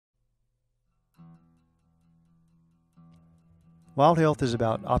Wild Health is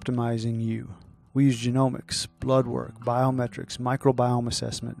about optimizing you. We use genomics, blood work, biometrics, microbiome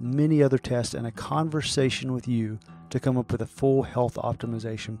assessment, many other tests, and a conversation with you to come up with a full health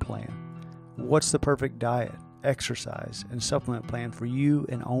optimization plan. What's the perfect diet, exercise, and supplement plan for you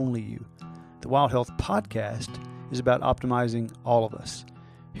and only you? The Wild Health podcast is about optimizing all of us.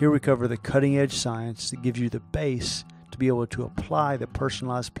 Here we cover the cutting-edge science that gives you the base to be able to apply the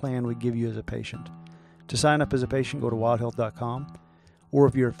personalized plan we give you as a patient. To sign up as a patient, go to wildhealth.com. Or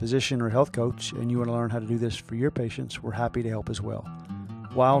if you're a physician or health coach and you want to learn how to do this for your patients, we're happy to help as well.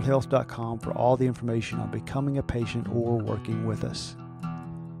 wildhealth.com for all the information on becoming a patient or working with us.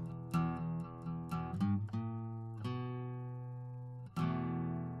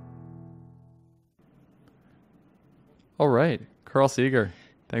 All right. Carl Seger,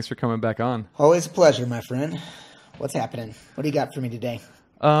 thanks for coming back on. Always a pleasure, my friend. What's happening? What do you got for me today?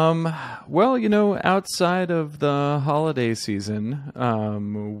 Well, outside of the holiday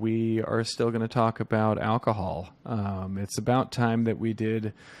season, we are still going to talk about alcohol. It's about time that we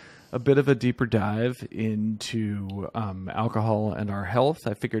did a bit of a deeper dive into alcohol and our health.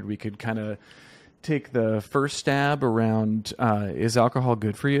 I figured we could kind of take the first stab around is alcohol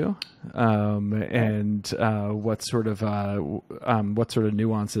good for you, and what sort of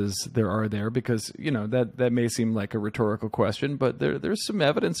nuances there are there, because that may seem like a rhetorical question, but there's some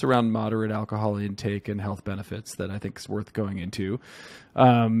evidence around moderate alcohol intake and health benefits that I think is worth going into,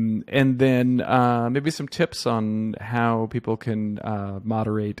 and then maybe some tips on how people can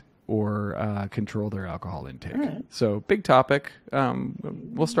moderate or control their alcohol intake. Right. So big topic.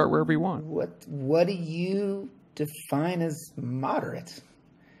 We'll start wherever you want. What do you define as moderate?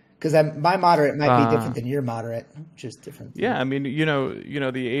 Because my moderate might be different than your moderate, which is different. Yeah, I mean,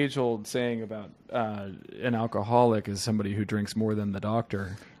 the age-old saying about an alcoholic is somebody who drinks more than the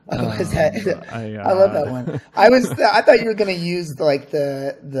doctor. I love that one. I thought you were going to use like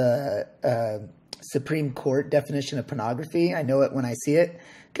the Supreme Court definition of pornography. I know it when I see it,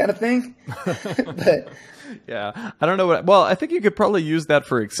 kind of thing. But yeah, I don't know well, I think you could probably use that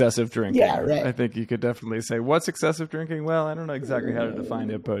for excessive drinking. Yeah, right. I think you could definitely say, what's excessive drinking? Well, I don't know exactly how to define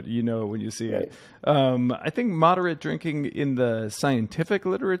it, but when you see it. I think moderate drinking in the scientific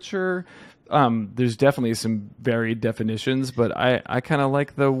literature, there's definitely some varied definitions, but I kind of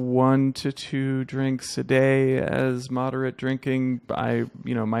like the 1 to 2 drinks a day as moderate drinking.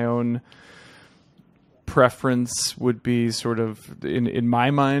 My own preference would be sort of in my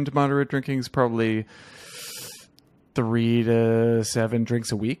mind, moderate drinking is probably 3 to 7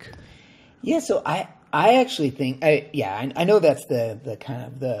 drinks a week. Yeah. So I actually think, I know that's the kind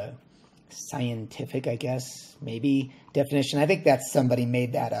of the scientific, I guess, maybe definition. I think that's somebody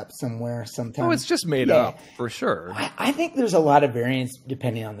made that up somewhere sometime. Oh, it's just made up for sure. I think there's a lot of variance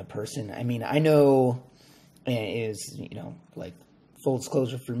depending on the person. I mean, I know like full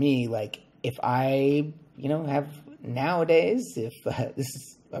disclosure for me, like if I, have nowadays, if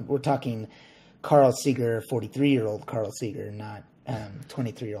we're talking Carl Seger, 43-year-old Carl Seger, not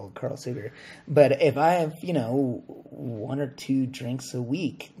 23-year-old Carl Seger. But if I have, 1 or 2 drinks a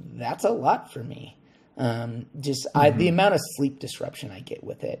week, that's a lot for me. The amount of sleep disruption I get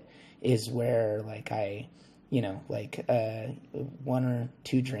with it is where like 1 or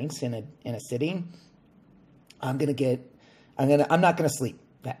 2 drinks in a sitting, I'm not going to sleep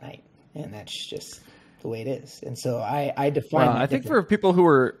that night. And that's just the way it is. And so I define. Well, I think for people who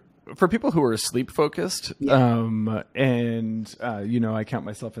are sleep focused, and I count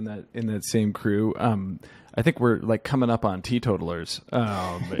myself in that same crew. I think we're like coming up on teetotalers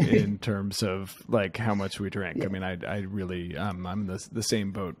in terms of like how much we drink. Yeah. I mean, I really I'm the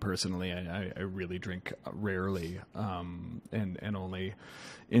same boat personally. I really drink rarely and only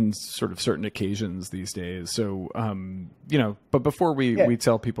in sort of certain occasions these days. So but before we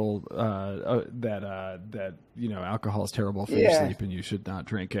tell people that alcohol is terrible for your sleep and you should not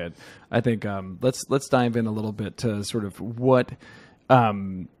drink it, I think let's dive in a little bit to sort of what.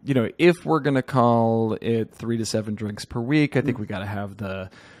 If we're going to call it 3 to 7 drinks per week, I think we got to have the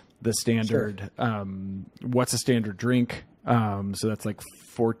standard, what's a standard drink? So that's like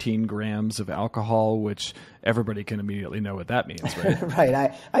 14 grams of alcohol, which everybody can immediately know what that means, right?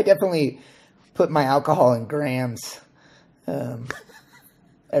 Right. I definitely put my alcohol in grams,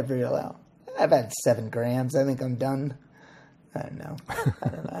 every allowed. I've had 7 grams. I think I'm done. I don't know.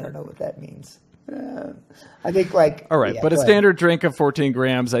 I don't know what that means. I think like all right, but a standard drink of 14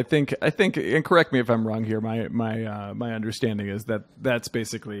 grams. I think, and correct me if I'm wrong here. My understanding is that that's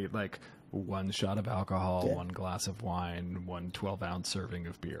basically like one shot of alcohol, Yeah. one glass of wine, one 12-ounce serving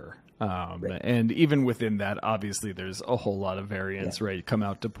of beer. Right. And even within that, obviously, there's a whole lot of variance, right? You come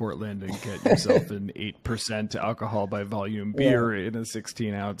out to Portland and get yourself an 8% alcohol by volume beer in a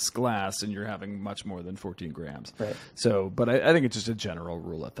 16-ounce glass, and you're having much more than 14 grams. Right. So, but I think it's just a general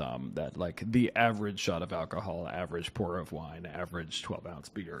rule of thumb that like the average shot of alcohol, average pour of wine, average 12-ounce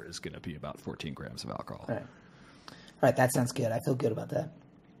beer is going to be about 14 grams of alcohol. Right. All right. That sounds good. I feel good about that.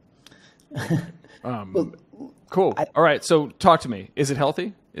 Cool. All right. So talk to me. Is it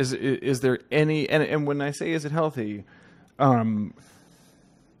healthy? Is there any, and when I say, is it healthy,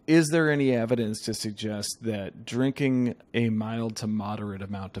 is there any evidence to suggest that drinking a mild to moderate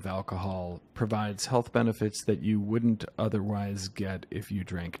amount of alcohol provides health benefits that you wouldn't otherwise get if you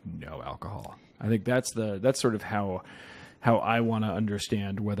drank no alcohol? I think that's sort of how I want to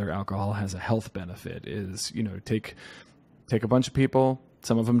understand whether alcohol has a health benefit is, take a bunch of people,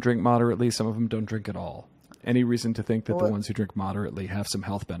 some of them drink moderately, some of them don't drink at all. Any reason to think that the ones who drink moderately have some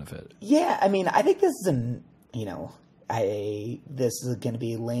health benefit? Yeah, I mean, I think this is this is going to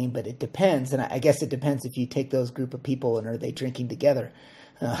be lame, but it depends, and I guess it depends if you take those group of people and are they drinking together.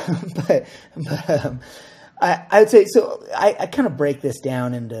 But I would say so. I kind of break this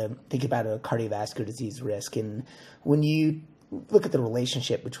down into think about a cardiovascular disease risk, and when you look at the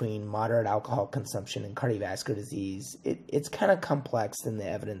relationship between moderate alcohol consumption and cardiovascular disease, it's kind of complex and the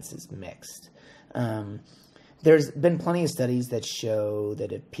evidence is mixed. There's been plenty of studies that show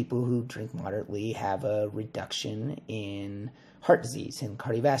that if people who drink moderately have a reduction in heart disease and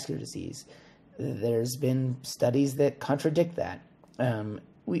cardiovascular disease. There's been studies that contradict that.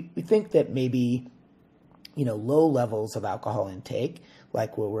 We think that maybe, low levels of alcohol intake,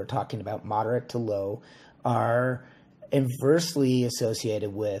 like what we're talking about, moderate to low, are inversely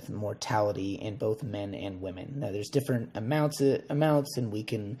associated with mortality in both men and women. Now, there's different amounts, and we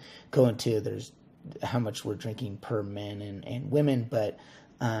can go into there's how much we're drinking per men and women, but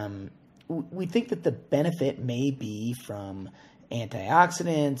we think that the benefit may be from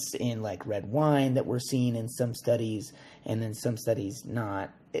antioxidants in like red wine that we're seeing in some studies, and then some studies not.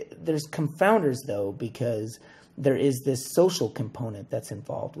 There's confounders though, because there is this social component that's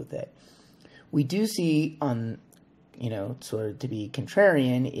involved with it. We do see on, sort of to be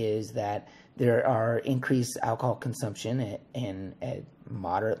contrarian, is that there are increased alcohol consumption and at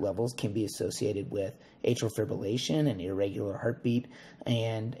moderate levels can be associated with atrial fibrillation and irregular heartbeat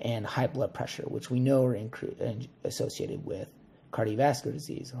and high blood pressure, which we know are associated with cardiovascular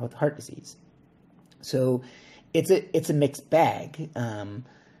disease, with heart disease. So it's a mixed bag.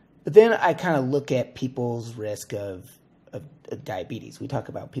 But then I kind of look at people's risk of diabetes. We talk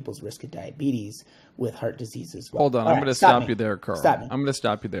about people's risk of diabetes with heart disease as well. Hold on. I'm going to stop you there, Carl. Stop me. I'm going to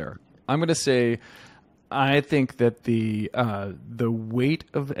stop you there. I'm going to say, I think that the weight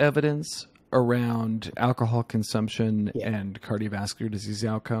of evidence around alcohol consumption and cardiovascular disease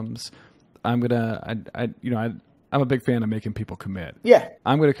outcomes, I'm a big fan of making people commit. Yeah.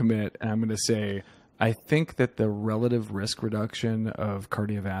 I'm going to commit, and I'm going to say, I think that the relative risk reduction of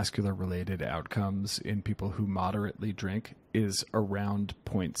cardiovascular related outcomes in people who moderately drink is around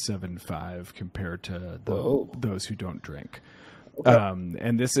 0.75 compared to those who don't drink. Okay.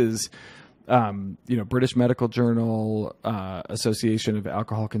 And this is, British Medical Journal, Association of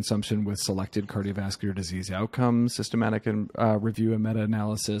Alcohol Consumption with Selected Cardiovascular Disease Outcomes, systematic review and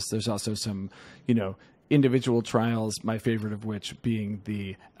meta-analysis. There's also some, individual trials, my favorite of which being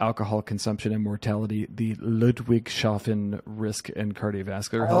the alcohol consumption and mortality, the Ludwig-Schaffen risk and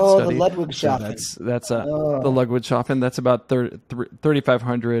cardiovascular health study. The Ludwig-Schaffen. So that's the Ludwig-Schaffen. That's about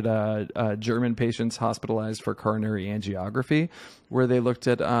 3,500 German patients hospitalized for coronary angiography, where they looked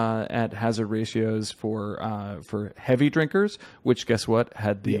at hazard ratios for heavy drinkers, which guess what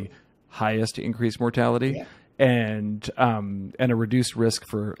had the highest increased mortality. Yeah. And a reduced risk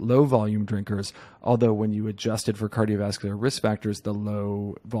for low volume drinkers. Although when you adjusted for cardiovascular risk factors, the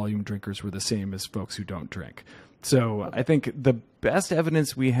low volume drinkers were the same as folks who don't drink. So I think the best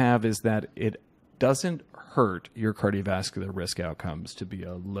evidence we have is that it doesn't hurt your cardiovascular risk outcomes to be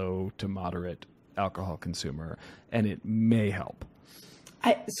a low to moderate alcohol consumer, and it may help.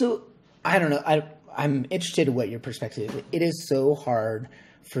 I don't know. I'm interested in what your perspective is. It is so hard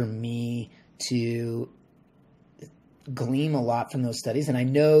for me to glean a lot from those studies, and I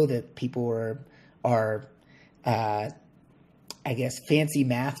know that people are I guess fancy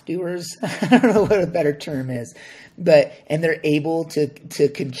math doers. I don't know what a better term is, and they're able to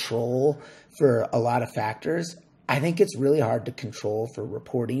control for a lot of factors. I think it's really hard to control for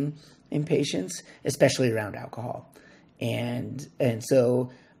reporting in patients, especially around alcohol, and so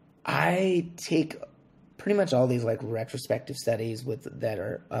I take pretty much all these like retrospective studies that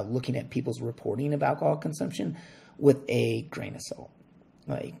are looking at people's reporting of alcohol consumption with a grain of salt.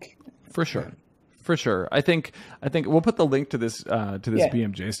 Like, for sure. For sure. I think we'll put the link to this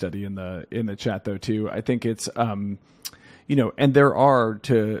BMJ study in the chat though too. I think it's and there are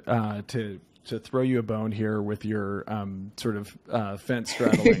to throw you a bone here with your sort of fence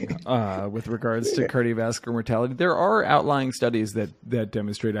straddling with regards to cardiovascular mortality. There are outlying studies that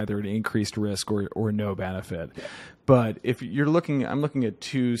demonstrate either an increased risk or no benefit. But if you're I'm looking at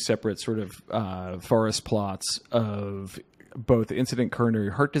two separate sort of forest plots of both incident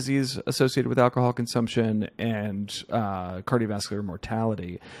coronary heart disease associated with alcohol consumption and cardiovascular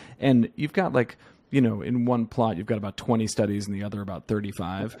mortality. And you've got in one plot, you've got about 20 studies and the other about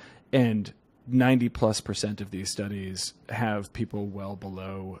 35. And 90+% of these studies have people well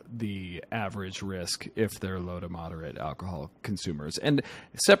below the average risk if they're low to moderate alcohol consumers. And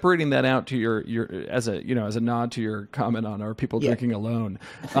separating that out to your as a nod to your comment on are people drinking alone.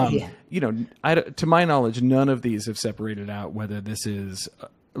 To my knowledge, none of these have separated out whether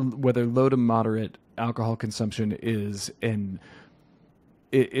low to moderate alcohol consumption is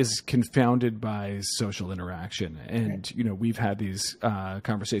confounded by social interaction. And, we've had these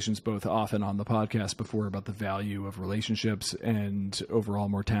conversations both often on the podcast before about the value of relationships and overall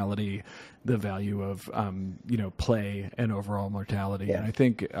mortality, the value of, play and overall mortality. Yeah. And I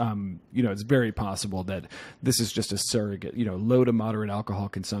think, it's very possible that this is just a surrogate, low to moderate alcohol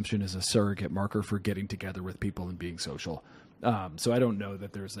consumption is a surrogate marker for getting together with people and being social. So I don't know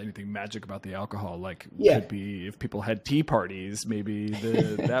that there's anything magic about the alcohol. Could be if people had tea parties, maybe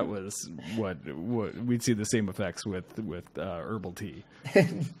that was what we'd see the same effects with herbal tea.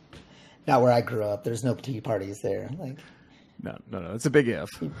 Not where I grew up. There's no tea parties there. No. It's a big if.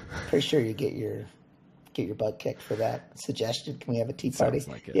 Pretty sure you get your butt kicked for that suggestion. Can we have a tea party?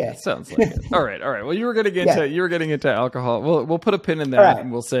 Sounds like it. Yeah, sounds like it. All right. Well, you were getting into alcohol. We'll put a pin in that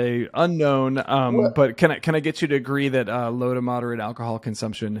and we'll say unknown. But can I get you to agree that low to moderate alcohol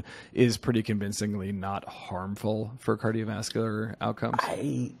consumption is pretty convincingly not harmful for cardiovascular outcomes?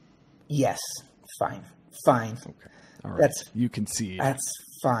 Yes. Fine. Okay. All right. You concede. That's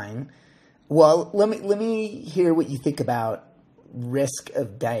fine. Well, let me hear what you think about risk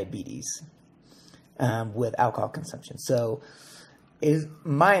of diabetes. With alcohol consumption. So it is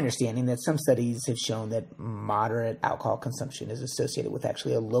my understanding that some studies have shown that moderate alcohol consumption is associated with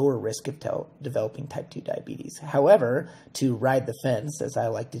actually a lower risk of developing type 2 diabetes. However, to ride the fence, as I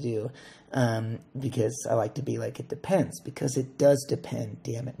like to do, because I like to be like, it depends, because it does depend,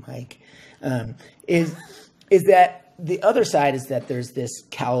 damn it, Mike, is that the other side is that there's this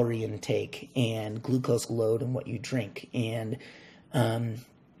calorie intake and glucose load in what you drink. And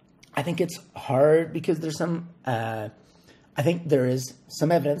I think it's hard because there's I think there is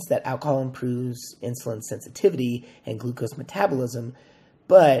some evidence that alcohol improves insulin sensitivity and glucose metabolism,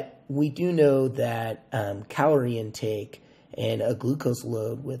 but we do know that calorie intake and a glucose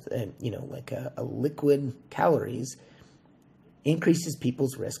load with a liquid calories increases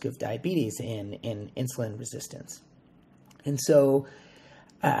people's risk of diabetes and insulin resistance. And so,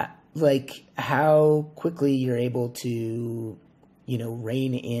 how quickly you're able to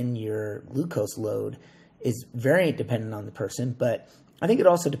rein in your glucose load is very dependent on the person, but I think it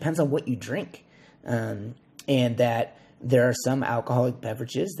also depends on what you drink. And that there are some alcoholic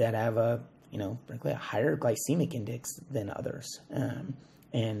beverages that have frankly a higher glycemic index than others.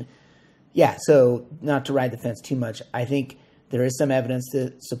 So not to ride the fence too much, I think there is some evidence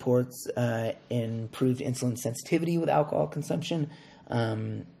that supports improved insulin sensitivity with alcohol consumption.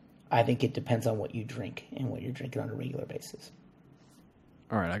 I think it depends on what you drink and what you're drinking on a regular basis.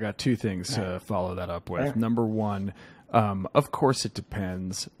 All right, I got two things to follow that up with. Number one, of course it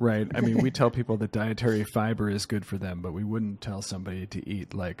depends, right? I mean, we tell people that dietary fiber is good for them, but we wouldn't tell somebody to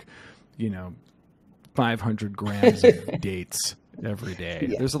eat 500 grams of dates every day.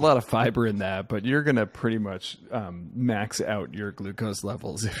 Yeah. There's a lot of fiber in that, but you're going to pretty much max out your glucose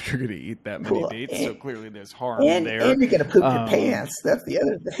levels if you're going to eat that many dates. So clearly there's harm there. And you're going to poop your pants. That's the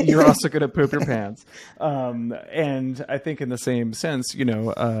other thing. You're also going to poop your pants. And I think in the same sense,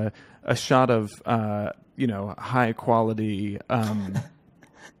 a shot of, high quality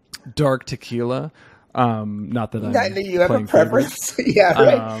dark tequila. Not that you have a preference. Yeah,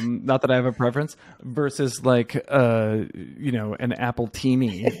 right. Not that I have a preference versus an apple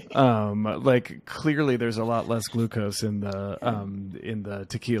teeny. Clearly there's a lot less glucose in the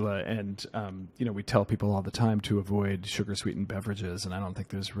tequila. And, we tell people all the time to avoid sugar sweetened beverages. And I don't think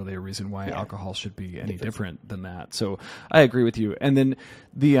there's really a reason why alcohol should be any different than that. So I agree with you. And then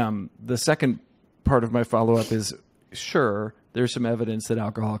the second part of my follow up is, sure, there's some evidence that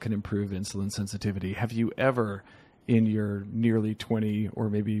alcohol can improve insulin sensitivity. Have you ever, in your nearly 20 or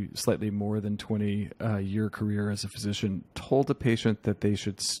maybe slightly more than 20 year career as a physician, told a patient that they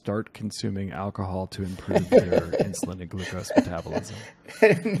should start consuming alcohol to improve their insulin and glucose metabolism?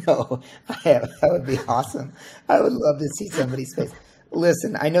 No, that would be awesome. I would love to see somebody's face.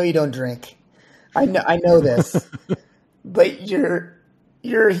 Listen, I know you don't drink. I know this, but your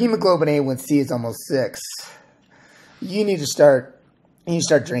hemoglobin A1C is almost 6. You need to start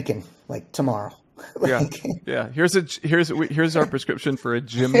drinking like tomorrow. Yeah. Here's our prescription for a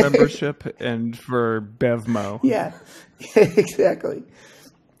gym membership and for Bevmo. Yeah, exactly.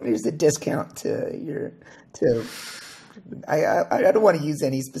 Here's a discount to I don't want to use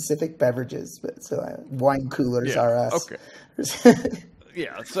any specific beverages, but wine coolers are us. Okay.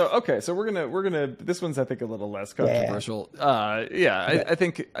 Yeah. So we're gonna. This one's I think a little less controversial. I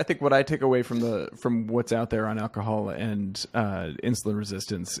think what I take away from what's out there on alcohol and insulin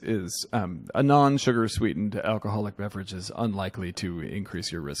resistance is a non-sugar sweetened alcoholic beverage is unlikely to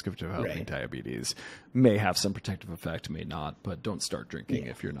increase your risk of developing diabetes. May have some protective effect, may not, but don't start drinking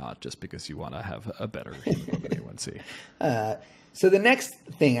if you're not, just because you want to have a better hemoglobin A1C. So the next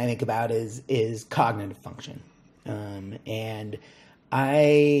thing I think about is cognitive function, and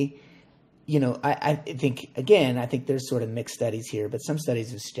I think there's sort of mixed studies here, but some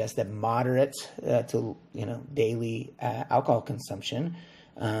studies have suggest that moderate to daily alcohol consumption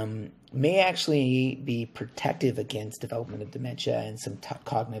may actually be protective against development of dementia and some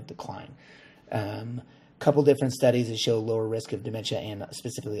cognitive decline. Couple different studies that show lower risk of dementia and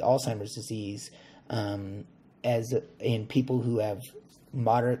specifically Alzheimer's disease as in people who have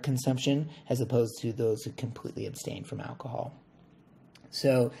moderate consumption as opposed to those who completely abstain from alcohol.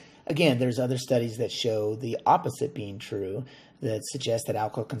 So again, there's other studies that show the opposite being true, that suggest that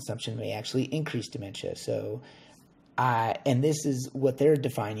alcohol consumption may actually increase dementia. So, and this is what they're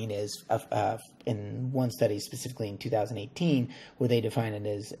defining as in one study specifically in 2018, where they define it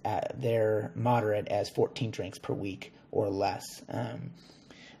as their moderate as 14 drinks per week or less.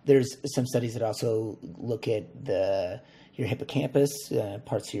 There's some studies that also look at your hippocampus,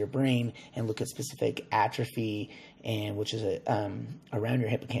 parts of your brain, and look at specific atrophy, and which is around your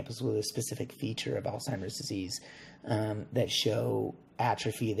hippocampus with a specific feature of Alzheimer's disease that show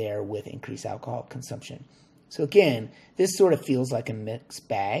atrophy there with increased alcohol consumption. So again, this sort of feels like a mixed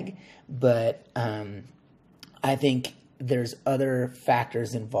bag, but I think there's other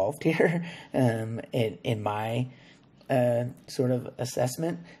factors involved here in my sort of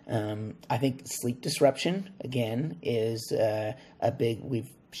assessment. I think sleep disruption, again, is a big, we've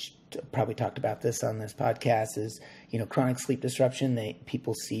probably talked about this on this podcast, is, chronic sleep disruption that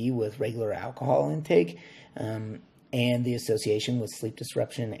people see with regular alcohol intake, and the association with sleep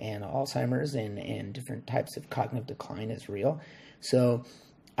disruption and Alzheimer's and different types of cognitive decline is real. So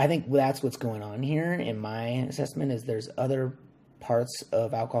I think that's what's going on here in my assessment, is there's other parts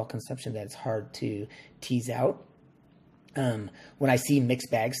of alcohol consumption that's hard to tease out. When I see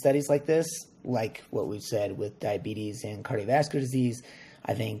mixed bag studies like this, like what we've said with diabetes and cardiovascular disease,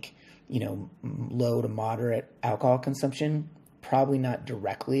 I think, low to moderate alcohol consumption, probably not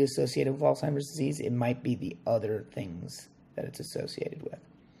directly associated with Alzheimer's disease. It might be the other things that it's associated with.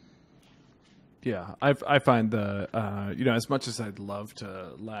 Yeah, I find as much as I'd love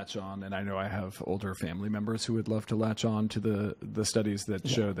to latch on, and I know I have older family members who would love to latch on to the studies that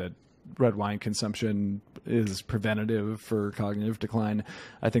show that red wine consumption is preventative for cognitive decline,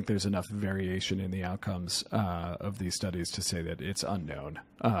 I think there's enough variation in the outcomes of these studies to say that it's unknown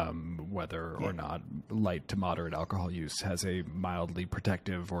whether or not light to moderate alcohol use has a mildly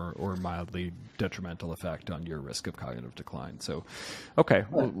protective or mildly detrimental effect on your risk of cognitive decline. So, okay,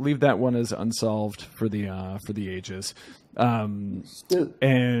 we'll leave that one as unsolved for the ages.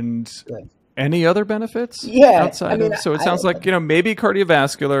 And any other benefits? Outside of, so it sounds like, maybe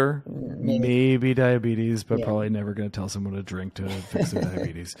cardiovascular, maybe diabetes, but probably never going to tell someone to drink to fix their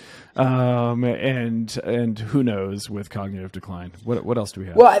diabetes. And who knows with cognitive decline? What else do we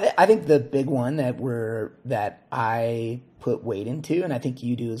have? Well, I think the big one that I put weight into, and I think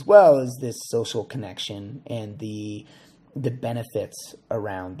you do as well, is this social connection and the benefits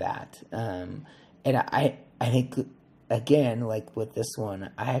around that. And I think, again, like with this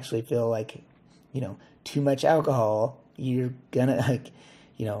one, I actually feel like, too much alcohol, you're gonna,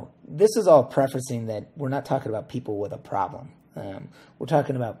 this is all prefacing that we're not talking about people with a problem. We're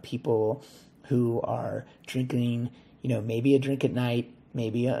talking about people who are drinking, maybe a drink at night,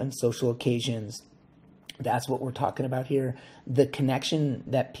 maybe on social occasions. That's what we're talking about here. The connection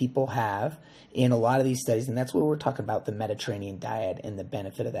that people have in a lot of these studies, and that's where we're talking about the Mediterranean diet and the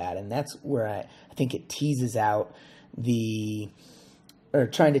benefit of that. And that's where I think it teases out or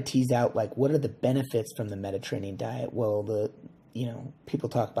trying to tease out like what are the benefits from the Mediterranean diet. Well, people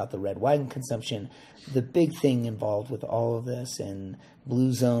talk about the red wine consumption. The big thing involved with all of this and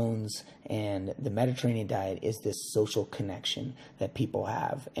blue zones and the Mediterranean diet is this social connection that people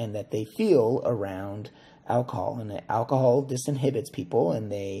have and that they feel around alcohol. And alcohol disinhibits people, and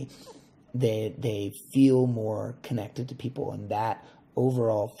they feel more connected to people. And that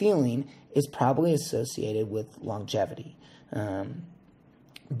overall feeling is probably associated with longevity.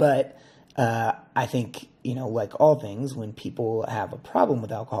 But I think, like all things, when people have a problem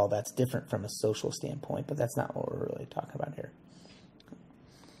with alcohol, that's different from a social standpoint, but that's not what we're really talking about here.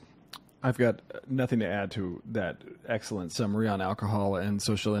 I've got nothing to add to that excellent summary on alcohol and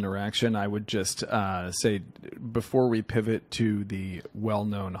social interaction. I would just say, before we pivot to the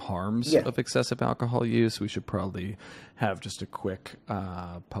well-known harms of excessive alcohol use, we should probably have just a quick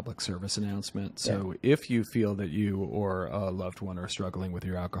public service announcement. So if you feel that you or a loved one are struggling with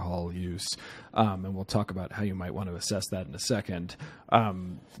your alcohol use, and we'll talk about how you might want to assess that in a second,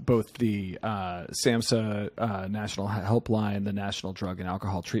 both the SAMHSA National Helpline, the National Drug and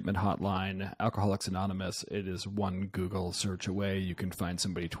Alcohol Treatment Hotline, Alcoholics Anonymous, it is one Google search away. You can find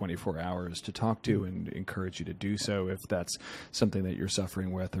somebody 24 hours to talk to, and encourage you to do so if that's something that you're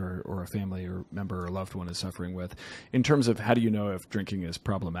suffering with, or a family or member or loved one is suffering with. In terms of how do you know if drinking is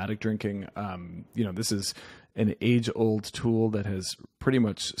problematic drinking, this is an age-old tool that has pretty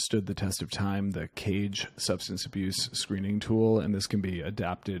much stood the test of time, the CAGE substance abuse screening tool, and this can be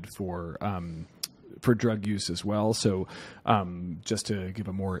adapted for drug use as well. So just to give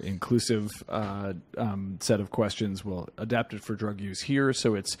a more inclusive set of questions, we'll adapt it for drug use here.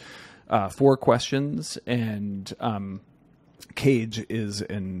 So it's 4 questions, and CAGE is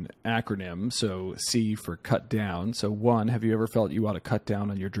an acronym. So C for cut down. So 1, have you ever felt you ought to cut down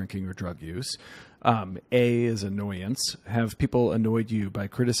on your drinking or drug use? A is annoyance. Have people annoyed you by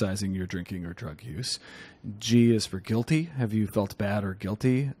criticizing your drinking or drug use? G is for guilty. Have you felt bad or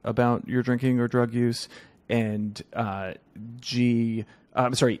guilty about your drinking or drug use? And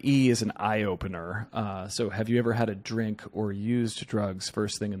E is an eye opener. So have you ever had a drink or used drugs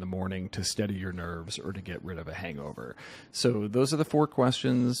first thing in the morning to steady your nerves or to get rid of a hangover? So those are the 4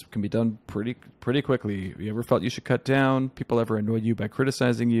 questions. Can be done pretty quickly. Have you ever felt you should cut down? People ever annoyed you by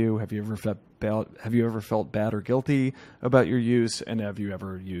criticizing you? Have you ever felt bad or guilty about your use? And have you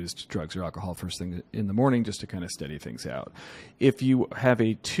ever used drugs or alcohol first thing in the morning just to kind of steady things out? If you have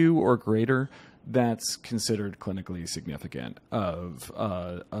a 2 or greater, that's considered clinically significant of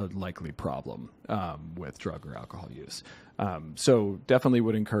a likely problem with drug or alcohol use. So definitely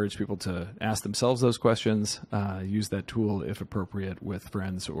would encourage people to ask themselves those questions, use that tool if appropriate with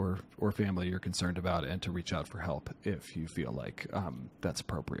friends or family you're concerned about, and to reach out for help if you feel like that's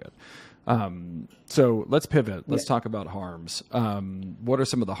appropriate. So let's pivot. Let's talk about harms. What are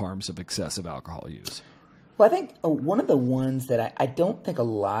some of the harms of excessive alcohol use? Well, I think one of the ones that I don't think a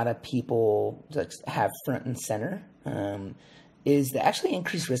lot of people have front and center is the actually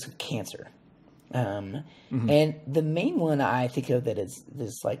increased risk of cancer. And the main one I think of that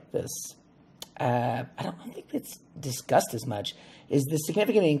is like this, I don't think it's discussed as much, is the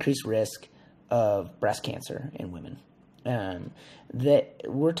significantly increased risk of breast cancer in women. That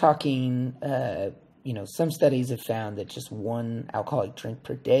we're talking, some studies have found that just one alcoholic drink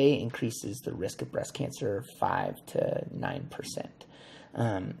per day increases the risk of breast cancer 5 to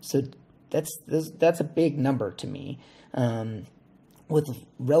 9%. So that's a big number to me, with a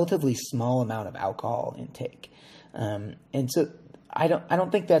relatively small amount of alcohol intake. And so I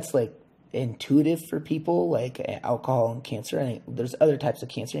don't think that's like intuitive for people, like alcohol and cancer. I think there's other types of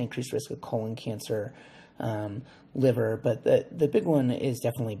cancer, increased risk of colon cancer, liver, but the big one is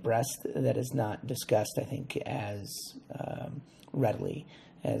definitely breast, that is not discussed, I think, as readily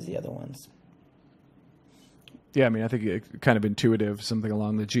as the other ones. Yeah, I mean, I think it kind of intuitive, something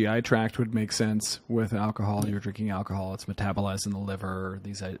along the GI tract would make sense with alcohol. You're drinking alcohol, it's metabolized in the liver.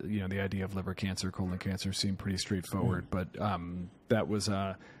 These, the idea of liver cancer, colon cancer seem pretty straightforward, but that was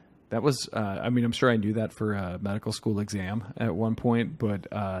I mean, I'm sure I knew that for a medical school exam at one point, but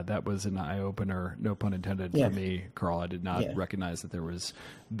that was an eye-opener, no pun intended, for me, Carl. I did not recognize that there was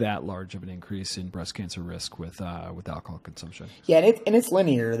that large of an increase in breast cancer risk with alcohol consumption. Yeah, and it's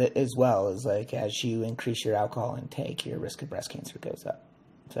linear as well. As like as you increase your alcohol intake, your risk of breast cancer goes up.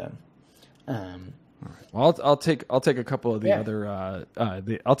 So, Well, I'll take a couple of the other.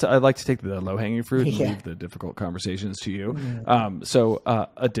 I'd like to take the low hanging fruit and leave the difficult conversations to you. So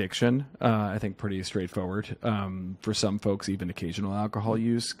addiction, I think pretty straightforward. For some folks, even occasional alcohol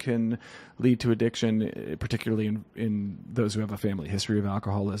use can lead to addiction, particularly in those who have a family history of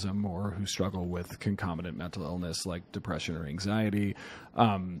alcoholism or who struggle with concomitant mental illness like depression or anxiety.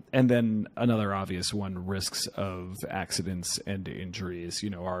 And then another obvious one, risks of accidents and injuries.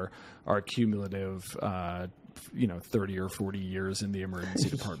 Our cumulative 30 or 40 years in the emergency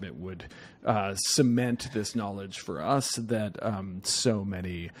department would cement this knowledge for us that so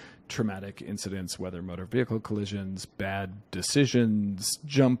many traumatic incidents, whether motor vehicle collisions, bad decisions,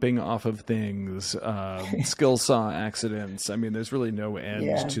 jumping off of things, skill saw accidents. I mean, there's really no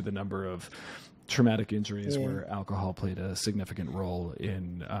end to the number of traumatic injuries where alcohol played a significant role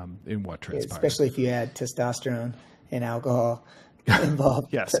in what transpired. Especially if you add testosterone and alcohol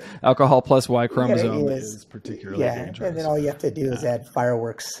involved. Yes, alcohol plus Y chromosome is particularly dangerous. And then all you have to do is add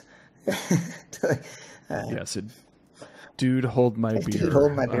fireworks. Yes, dude, hold my beer. Dude,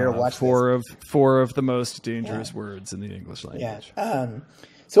 hold my beer. Watch four of the most dangerous words in the English language. Yeah.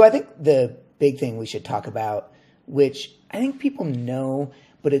 So I think the big thing we should talk about, which I think people know,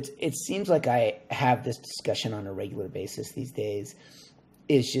 but it seems like I have this discussion on a regular basis these days,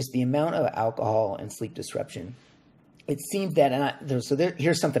 is just the amount of alcohol and sleep disruption. It seems that,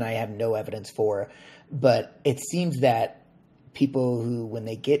 here's something I have no evidence for, but it seems that people who, when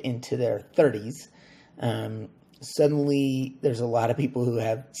they get into their 30s, suddenly there's a lot of people who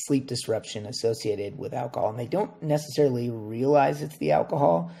have sleep disruption associated with alcohol, and they don't necessarily realize it's the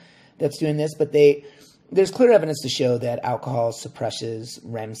alcohol that's doing this, but there's clear evidence to show that alcohol suppresses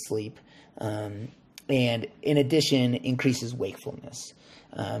REM sleep, and in addition increases wakefulness.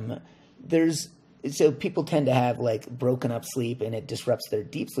 So people tend to have like broken up sleep, and it disrupts their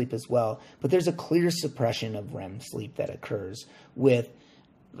deep sleep as well. But there's a clear suppression of REM sleep that occurs with,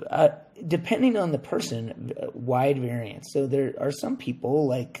 depending on the person, wide variance. So there are some people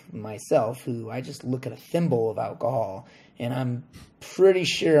like myself who I just look at a thimble of alcohol and I'm pretty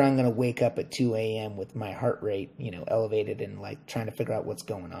sure I'm going to wake up at 2 a.m. with my heart rate, elevated and like trying to figure out what's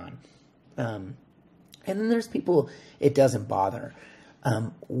going on. And then there's people it doesn't bother.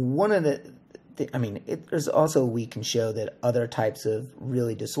 There's also, we can show that other types of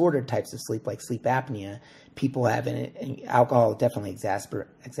really disordered types of sleep, like sleep apnea, people have in it, and alcohol definitely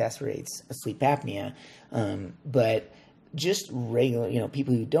exacerbates sleep apnea. But just regular,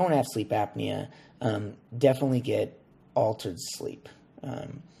 people who don't have sleep apnea definitely get altered sleep.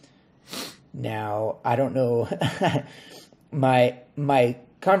 Now, I don't know, my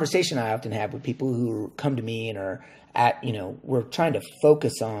conversation I often have with people who come to me and are we're trying to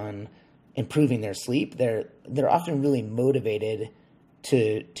focus on improving their sleep. They're often really motivated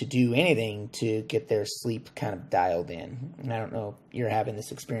to do anything to get their sleep kind of dialed in. And I don't know if you're having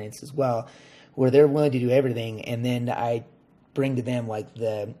this experience as well, where they're willing to do everything, and then I bring to them like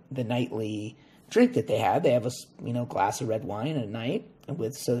the nightly drink that they have. They have a glass of red wine at night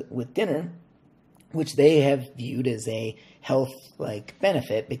with dinner, which they have viewed as a health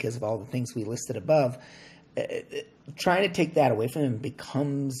benefit because of all the things we listed above. Trying to take that away from them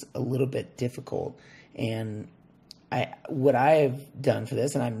becomes a little bit difficult. And what I've done for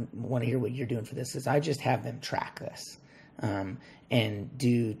this, and I want to hear what you're doing for this, is I just have them track this and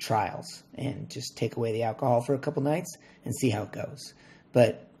do trials and just take away the alcohol for a couple nights and see how it goes.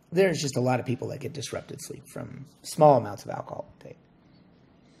 But there's just a lot of people that get disrupted sleep from small amounts of alcohol intake.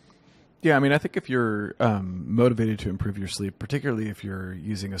 Yeah, I think if you're motivated to improve your sleep, particularly if you're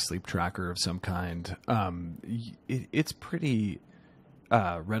using a sleep tracker of some kind, it's pretty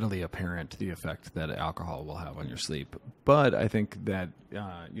readily apparent the effect that alcohol will have on your sleep. But I think that,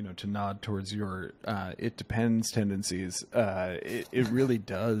 to nod towards your it depends tendencies, it really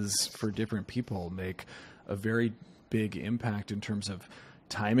does, for different people, make a very big impact in terms of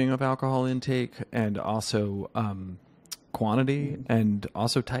timing of alcohol intake and also quantity and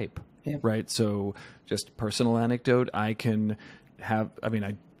also type. Yeah. Right. So just personal anecdote, I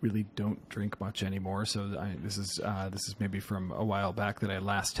really don't drink much anymore. So this is maybe from a while back that I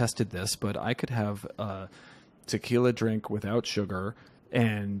last tested this, but I could have a tequila drink without sugar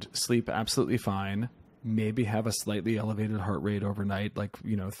and sleep absolutely fine. Maybe have a slightly elevated heart rate overnight,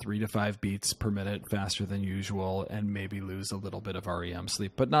 3 to 5 beats per minute faster than usual, and maybe lose a little bit of REM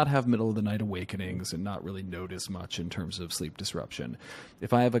sleep, but not have middle of the night awakenings and not really notice much in terms of sleep disruption.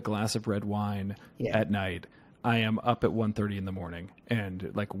 If I have a glass of red wine at night, I am up at 1:30 in the morning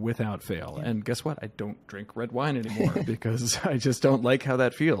and like without fail. Yeah. And guess what? I don't drink red wine anymore because I just don't like how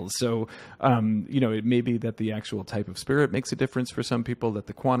that feels. So, it may be that the actual type of spirit makes a difference for some people, that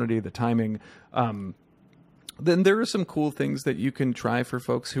the quantity, the timing. Then there are some cool things that you can try for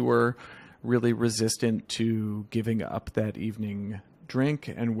folks who are really resistant to giving up that evening drink,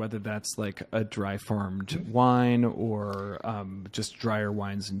 and whether that's like a dry farmed wine or just drier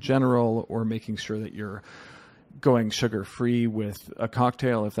wines in general, or making sure that you're going sugar free with a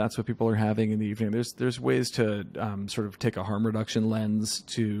cocktail if that's what people are having in the evening. There's ways to sort of take a harm reduction lens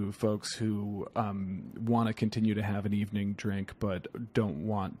to folks who want to continue to have an evening drink but don't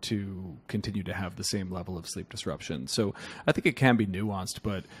want to continue to have the same level of sleep disruption. So I think it can be nuanced,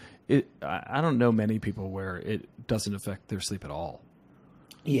 but I don't know many people where it doesn't affect their sleep at all.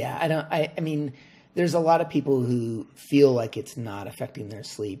 Yeah, I mean, there's a lot of people who feel like it's not affecting their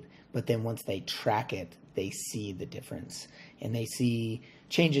sleep, but then once they track it, they see the difference, and they see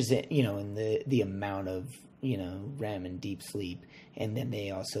changes in the amount of REM and deep sleep, and then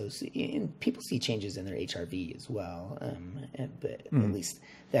they also see, and people see changes in their HRV as well. But at least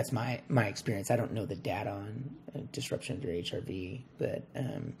that's my experience. I don't know the data on disruption of your HRV,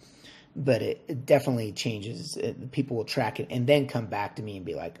 but it definitely changes. People will track it and then come back to me and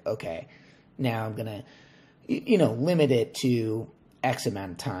be like, okay, now I'm gonna limit it to X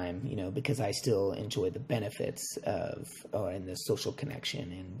amount of time, because I still enjoy the benefits and the social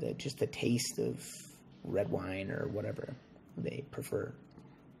connection and just the taste of red wine or whatever they prefer.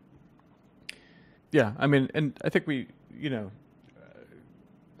 Yeah, I mean, and I think we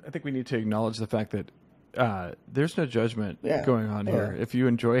need to acknowledge the fact that there's no judgment going on here. If you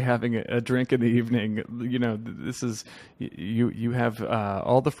enjoy having a drink in the evening, this is, you have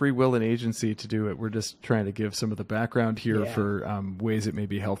all the free will and agency to do it. We're just trying to give some of the background here for ways it may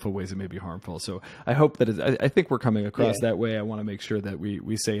be helpful, ways it may be harmful. So I hope that I think we're coming across that way. I want to make sure that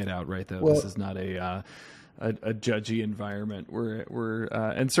we say it outright, though. Well, this is not a judgy environment. We're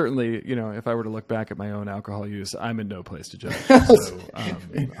and certainly, if I were to look back at my own alcohol use, I'm in no place to judge. So, I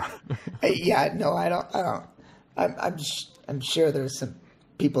don't. I'm sure there's some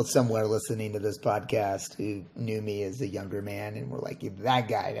people somewhere listening to this podcast who knew me as a younger man and were like, that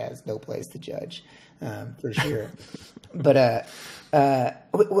guy has no place to judge, for sure. But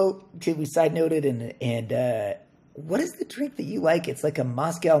we side noted and what is the drink that you like? It's like a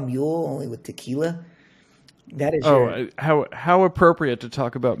Moscow Mule only with tequila. That is how appropriate to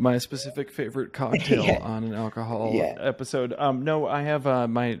talk about my specific favorite cocktail on an alcohol episode. No, I have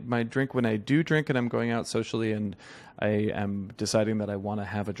my drink when I do drink and I'm going out socially and I am deciding that I want to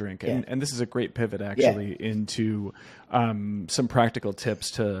have a drink. And this is a great pivot actually into some practical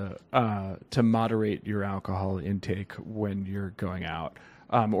tips to moderate your alcohol intake when you're going out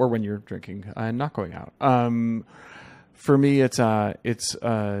or when you're drinking and not going out. For me, it's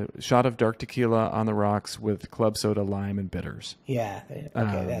a shot of dark tequila on the rocks with club soda, lime, and bitters. Yeah,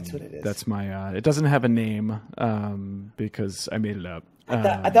 okay, that's what it is. That's my. It doesn't have a name because I made it up.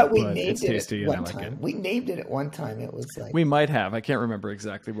 I thought we named it at one time. We named it at one time. It was like we might have. I can't remember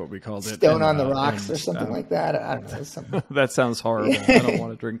exactly what we called it. Stone on the Rocks or something like that. I don't know. Something. That sounds horrible. I don't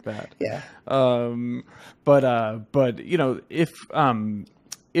want to drink that. Yeah.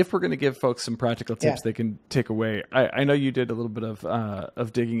 If we're going to give folks some practical tips they can take away, I know you did a little bit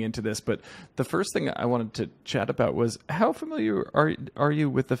of digging into this, but the first thing I wanted to chat about was how familiar are you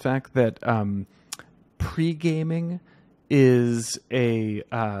with the fact that pre-gaming is a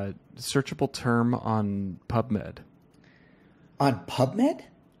searchable term on PubMed? On PubMed?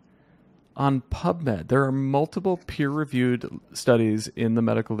 On PubMed, there are multiple peer-reviewed studies in the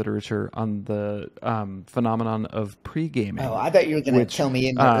medical literature on the phenomenon of pre-gaming. Oh, I thought you were going to tell me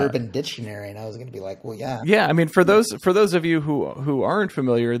in the Urban Dictionary, and I was going to be like, well, yeah. Yeah, I mean, for those of you who aren't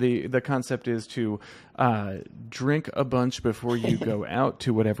familiar, the concept is to drink a bunch before you go out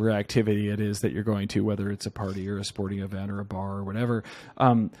to whatever activity it is that you're going to, whether it's a party or a sporting event or a bar or whatever.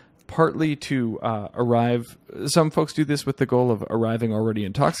 Partly to arrive. Some folks do this with the goal of arriving already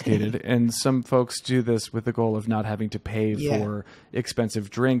intoxicated, and some folks do this with the goal of not having to pay for expensive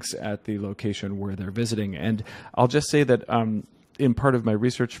drinks at the location where they're visiting. And I'll just say that in part of my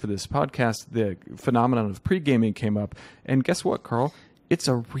research for this podcast, the phenomenon of pre-gaming came up. And guess what, Carl? It's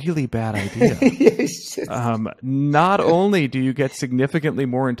a really bad idea. Not only do you get significantly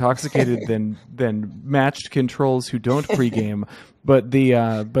more intoxicated than matched controls who don't pregame, but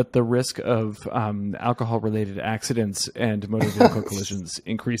the risk of alcohol-related accidents and motor vehicle collisions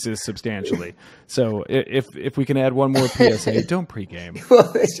increases substantially. So if we can add one more PSA, don't pregame. Well,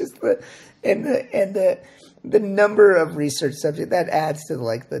 it's just the number of research subjects that adds to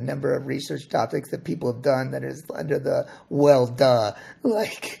like the number of research topics that people have done that is under the well duh,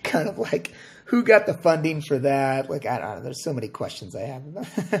 like kind of like who got the funding for that? Like I don't know. There's so many questions I have.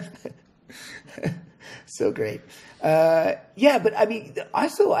 So great. Yeah, but I mean,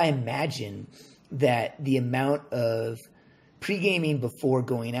 also I imagine that the amount of pre-gaming before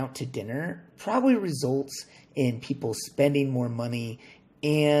going out to dinner probably results in people spending more money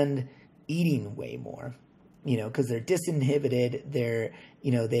and eating way more, because they're disinhibited. They're,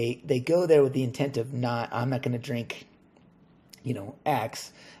 they go there with the intent of I'm not going to drink,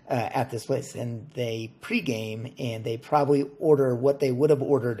 X at this place. And they pregame and they probably order what they would have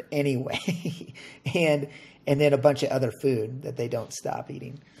ordered anyway. and then a bunch of other food that they don't stop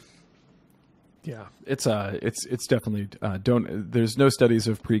eating. Yeah, it's definitely there's no studies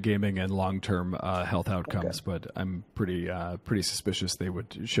of pre-gaming and long-term health outcomes, but I'm pretty suspicious they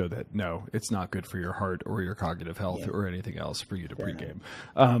would show that no, it's not good for your heart or your cognitive health or anything else for you to pre-game.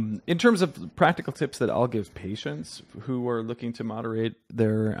 In terms of practical tips that I'll give patients who are looking to moderate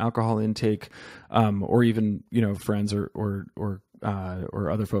their alcohol intake, or even friends or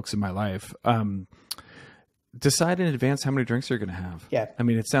other folks in my life. Decide in advance how many drinks you're going to have. Yeah. I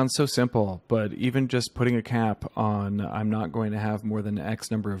mean, it sounds so simple, but even just putting a cap on, I'm not going to have more than X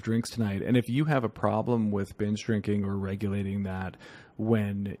number of drinks tonight. And if you have a problem with binge drinking or regulating that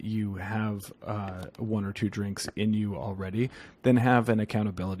when you have 1 or 2 drinks in you already, then have an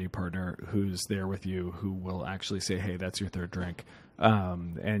accountability partner who's there with you, who will actually say, hey, that's your 3rd drink.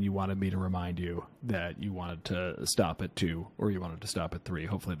 And you wanted me to remind you that you wanted to stop at 2 or you wanted to stop at 3.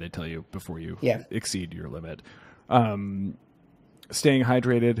 Hopefully they tell you before you exceed your limit. Staying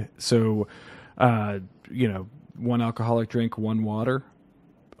hydrated. So, 1 alcoholic drink, 1 water,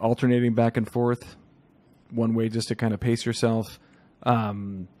 alternating back and forth, one way just to kind of pace yourself.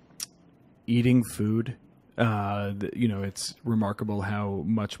 Eating food. It's remarkable how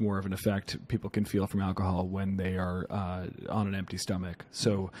much more of an effect people can feel from alcohol when they are on an empty stomach.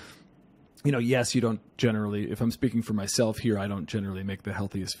 So, yes, you don't generally, if I'm speaking for myself here, I don't generally make the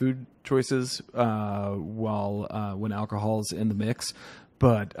healthiest food choices when alcohol's in the mix.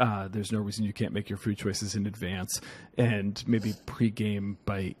 But there's no reason you can't make your food choices in advance and maybe pre-game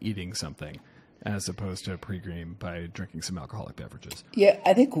by eating something, as opposed to pre-game by drinking some alcoholic beverages. Yeah,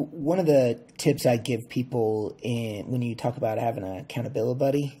 I think one of the tips I give people when you talk about having an accountability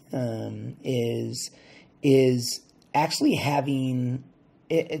buddy is actually having,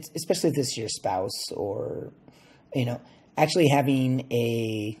 especially if this is your spouse or, actually having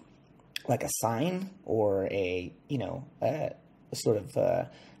a sign or a sort of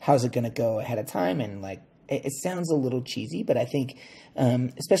how's it going to go ahead of time. And it sounds a little cheesy, but I think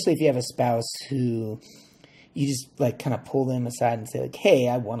especially if you have a spouse who you just kind of pull them aside and say hey,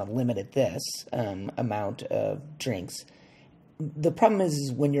 I want to limit at this amount of drinks. The problem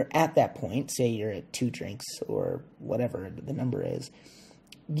is when you're at that point, say you're at 2 drinks or whatever the number is,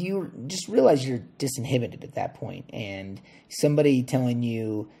 you just realize you're disinhibited at that point. And somebody telling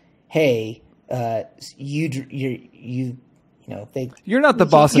you, hey, you're not the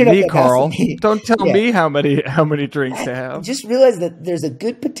boss of me, Carl. Don't tell me how many drinks to have. Just realize that there's a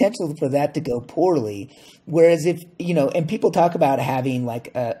good potential for that to go poorly. Whereas if, and people talk about having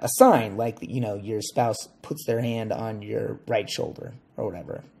a sign, your spouse puts their hand on your right shoulder or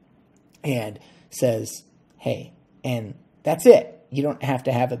whatever and says, hey, and that's it. You don't have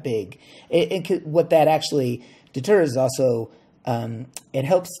to have a big, what that actually deters is also, it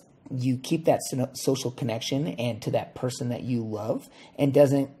helps you keep that social connection and to that person that you love, and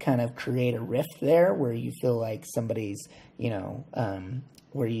doesn't kind of create a rift there where you feel like somebody's,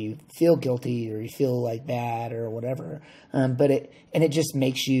 where you feel guilty or you feel bad or whatever. But it just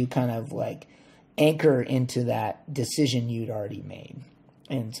makes you kind of anchor into that decision you'd already made.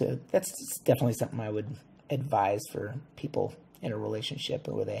 And so that's definitely something I would advise for people in a relationship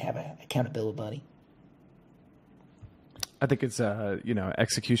where they have an accountability buddy. I think it's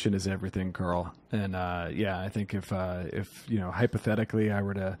execution is everything, Carl. And I think if hypothetically I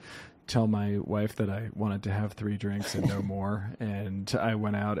were to tell my wife that I wanted to have 3 drinks and no more, and I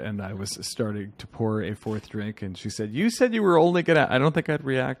went out and I was starting to pour a 4th drink, and she said, "You said you were only gonna," I don't think I'd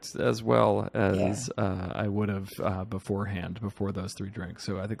react as well as I would have beforehand, before those 3 drinks.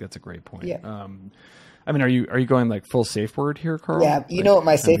 So I think that's a great point. Yeah. I mean, are you going full safe word here, Carl? Yeah, you know what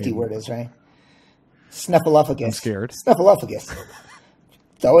my safety word is, right? Snuffleupagus. I'm scared. Snuffleupagus.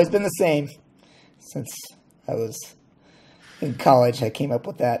 It's always been the same since I was in college. I came up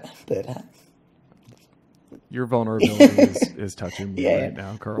with that, but your vulnerability is touching me right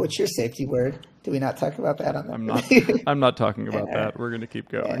now, Carl. What's your safety word? Do we not talk about that on the? I'm not talking about that. We're going to keep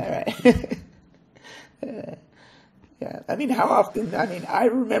going. Yeah, all right. Yeah. I mean, how often? I mean, I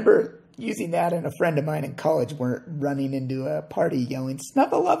remember using that, and a friend of mine in college were running into a party yelling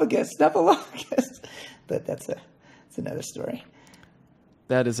 "Snuffleupagus, Snuffleupagus," but that's another story.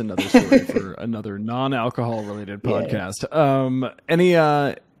 That is another story for another non-alcohol related podcast.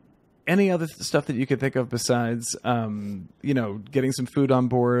 Any other stuff that you could think of besides, getting some food on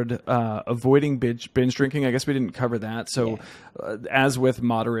board, avoiding binge drinking? I guess we didn't cover that. So as with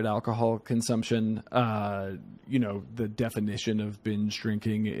moderate alcohol consumption, the definition of binge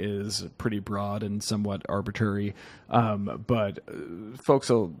drinking is pretty broad and somewhat arbitrary. But folks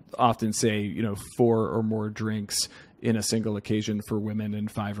will often say, 4 or more drinks in a single occasion for women and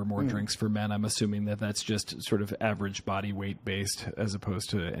 5 or more drinks for men. I'm assuming that that's just sort of average body weight based as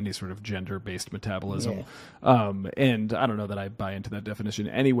opposed to any sort of gender based metabolism. Yeah. And I don't know that I buy into that definition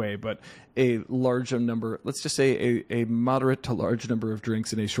anyway, but a large number, let's just say a moderate to large number of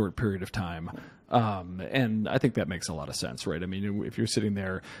drinks in a short period of time. And I think that makes a lot of sense, right? I mean, if you're sitting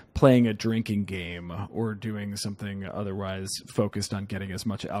there playing a drinking game or doing something otherwise focused on getting as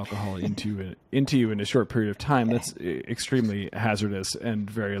much alcohol into you in a short period of time, that's extremely hazardous and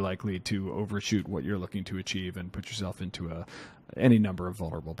very likely to overshoot what you're looking to achieve and put yourself into any number of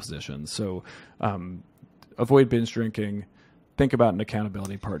vulnerable positions. So, avoid binge drinking. Think about an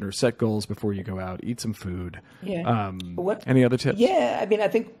accountability partner. Set goals before you go out. Eat some food. Yeah. Any other tips? Yeah. I mean, I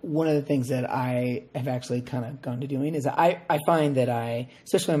think one of the things that I have actually kind of gone to doing is I find that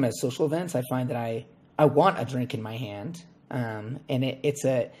especially when I'm at social events, I find that I want a drink in my hand. And I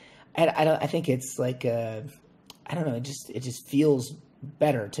think it's like I don't know. It just feels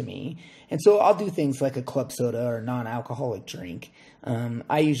better to me. And so I'll do things like a club soda or non-alcoholic drink.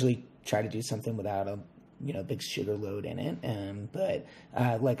 I usually try to do something without a big sugar load in it. But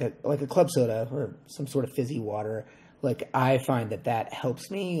like a club soda or some sort of fizzy water, like I find that helps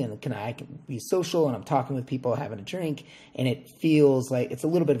me, and I can be social and I'm talking with people, having a drink, and it feels like it's a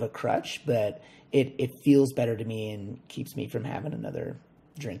little bit of a crutch, but it feels better to me and keeps me from having another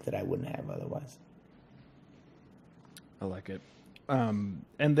drink that I wouldn't have otherwise. I like it. And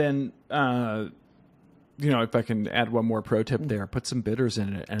then, if I can add one more pro tip there, put some bitters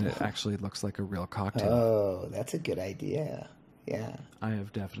in it, and it actually looks like a real cocktail. Oh, that's a good idea. Yeah. I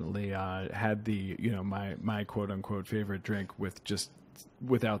have definitely had the, my quote unquote favorite drink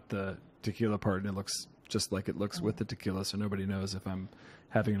without the tequila part, and it looks just like it looks with the tequila, so nobody knows if I'm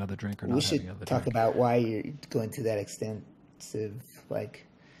having another drink or not having another drink. We should talk about why you're going to that extensive,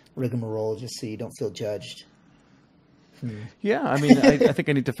 rigmarole just so you don't feel judged. Yeah, I mean, I think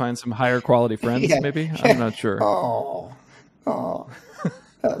I need to find some higher quality friends, maybe. I'm not sure. Oh.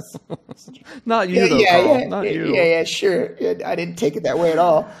 Not you, though, Carl. Not you. Yeah, sure. I didn't take it that way at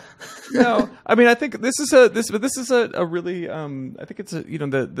all. No, I mean, I think this is a really, I think it's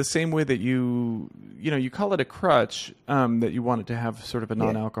the same way that you call it a crutch, that you wanted to have sort of a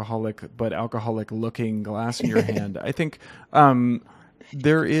non-alcoholic but alcoholic looking glass in your hand. I think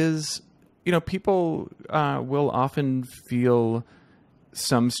there is. People will often feel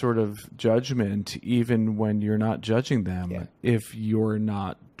some sort of judgment even when you're not judging them if you're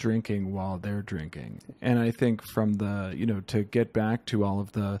not drinking while they're drinking. And I think from to get back to all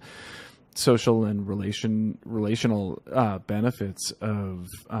of the social and relational benefits of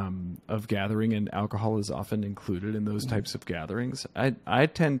gathering, and alcohol is often included in those types of gatherings. I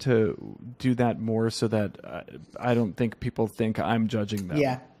tend to do that more so that I don't think people think I'm judging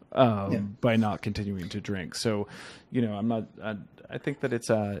them. By not continuing to drink. So, I'm not, I think that it's,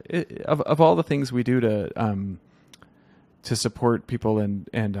 of all the things we do to support people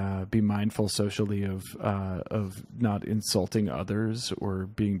and be mindful socially of not insulting others or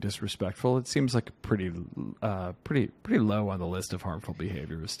being disrespectful, it seems like pretty low on the list of harmful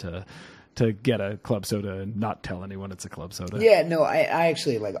behaviors to get a club soda and not tell anyone it's a club soda. Yeah, no, I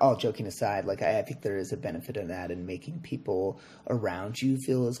actually, all joking aside, I think there is a benefit in that in making people around you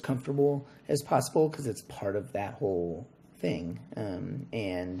feel as comfortable as possible, because it's part of that whole thing.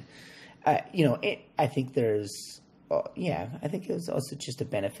 I think there's, I think it was also just a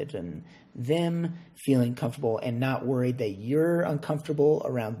benefit in them feeling comfortable and not worried that you're uncomfortable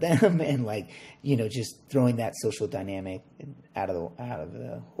around them, and just throwing that social dynamic out of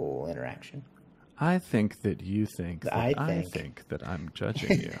the whole interaction. I think that you think that I think that I'm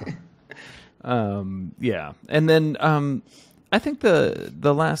judging you. Yeah. And then I think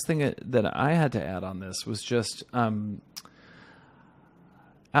the last thing that I had to add on this was just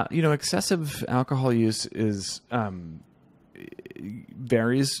excessive alcohol use is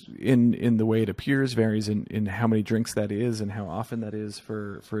varies in the way it appears, varies in how many drinks that is and how often that is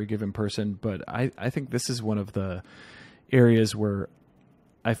for a given person. But I think this is one of the areas where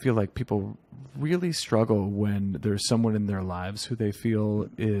I feel like people really struggle when there's someone in their lives who they feel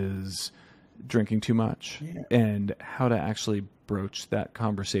is drinking too much, and how to actually broach that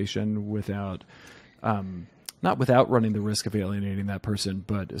conversation without, not without running the risk of alienating that person,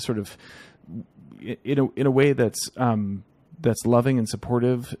 but sort of in a way that's loving and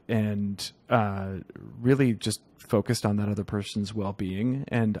supportive, and really just focused on that other person's well-being.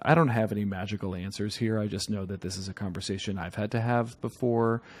 And I don't have any magical answers here. I just know that this is a conversation I've had to have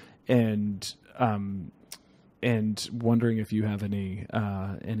before, and wondering if you have any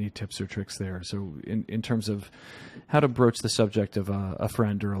tips or tricks there. So in terms of how to broach the subject of a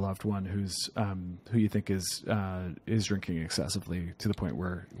friend or a loved one who you think is drinking excessively to the point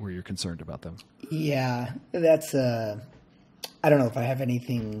where you're concerned about them. Yeah, that's I don't know if I have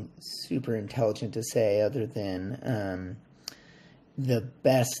anything super intelligent to say other than the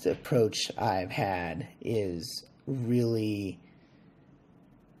best approach I've had is really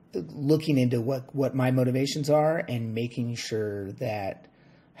looking into what my motivations are and making sure that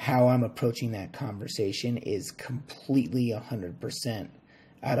how I'm approaching that conversation is completely 100%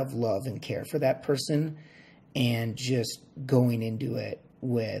 out of love and care for that person, and just going into it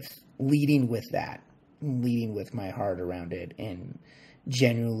with leading with my heart around it, and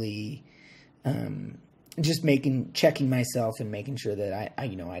generally just checking myself and making sure that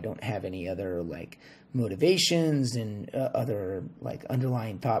I don't have any other like motivations and other like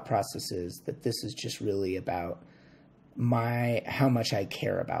underlying thought processes, that this is just really about how much I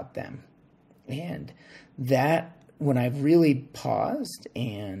care about them. And that, when I've really paused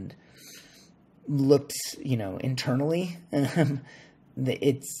and looked, internally,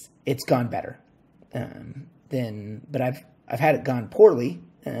 it's gone better. But I've had it go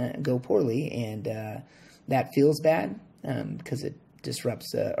poorly, and that feels bad because it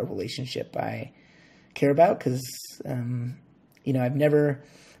disrupts a relationship I care about. Because I've never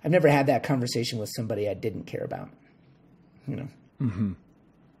had that conversation with somebody I didn't care about. Mm-hmm.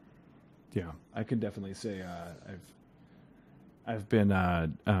 Yeah, I can definitely say I've been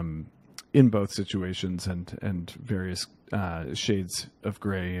in both situations and various shades of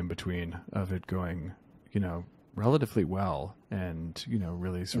gray in between of it going, relatively well, and,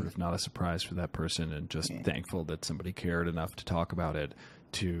 really sort of not a surprise for that person, and just thankful that somebody cared enough to talk about it,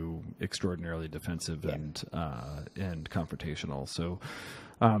 to extraordinarily defensive and confrontational. So,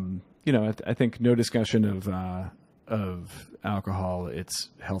 I think no discussion of alcohol, its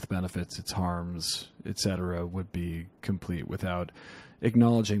health benefits, its harms, etc., would be complete without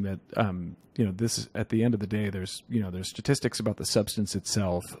acknowledging that, this is, at the end of the day, there's statistics about the substance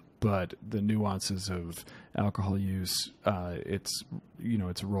itself, but the nuances of alcohol use, its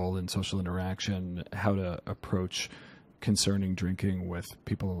role in social interaction, how to approach concerning drinking with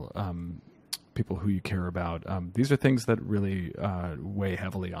people who you care about. These are things that really weigh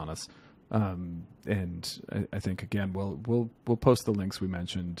heavily on us. And I think, again, we'll post the links we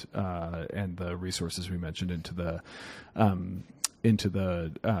mentioned and the resources we mentioned into the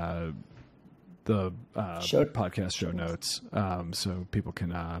podcast show notes, so people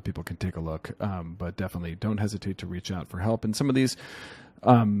can take a look. But definitely don't hesitate to reach out for help. And some of these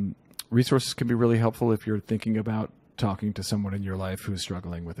resources can be really helpful if you're thinking about talking to someone in your life who's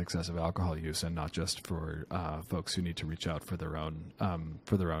struggling with excessive alcohol use, and not just for folks who need to reach out for their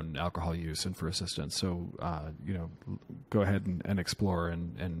own alcohol use and for assistance. So go ahead and explore,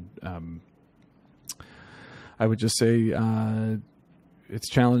 and I would just say it's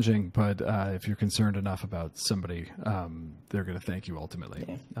challenging, but if you're concerned enough about somebody, they're going to thank you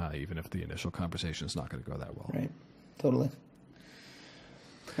ultimately, even if the initial conversation is not going to go that well. Right. Totally.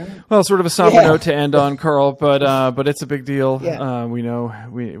 Well, sort of a somber note to end on, Carl, but it's a big deal. Yeah. We know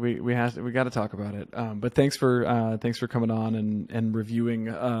we got to talk about it. But thanks for coming on and reviewing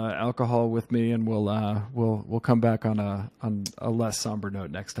alcohol with me, and we'll come back on a less somber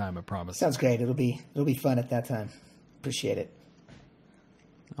note next time, I promise. Sounds great. It'll be fun at that time. Appreciate it.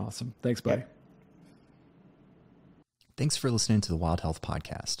 Awesome. Thanks, buddy. Yeah. Thanks for listening to the Wild Health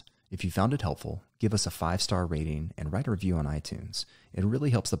Podcast. If you found it helpful, give us a 5-star rating and write a review on iTunes. It really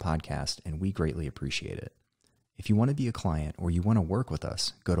helps the podcast, and we greatly appreciate it. If you want to be a client or you want to work with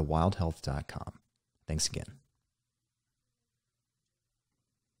us, go to wildhealth.com. Thanks again.